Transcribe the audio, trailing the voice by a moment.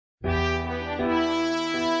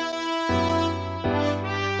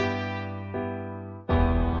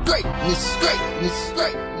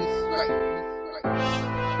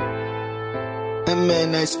And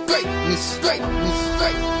man, that's greatness.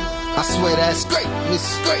 I swear that's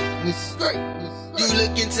greatness. You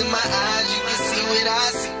look into my eyes, you can see what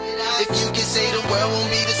I see. If you can say the world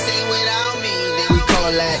won't be the same without me, then we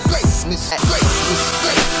call that greatness.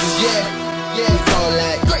 Yeah, we call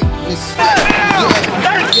that greatness.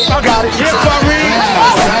 I got it.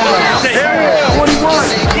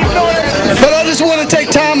 But I just want to take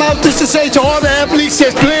time out just to say to all the athletes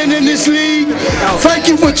that's playing in this league, thank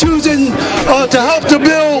you for choosing to help to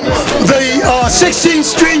build the 16th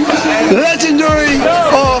Street legendary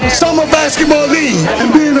summer basketball league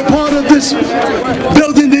and being a part of this,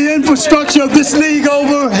 building the infrastructure of this league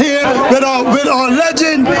over here with our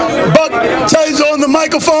legend Buck Taser on the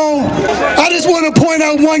microphone. I just want to point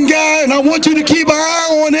out one guy, and I want you to keep an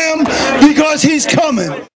eye on him because he's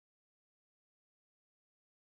coming.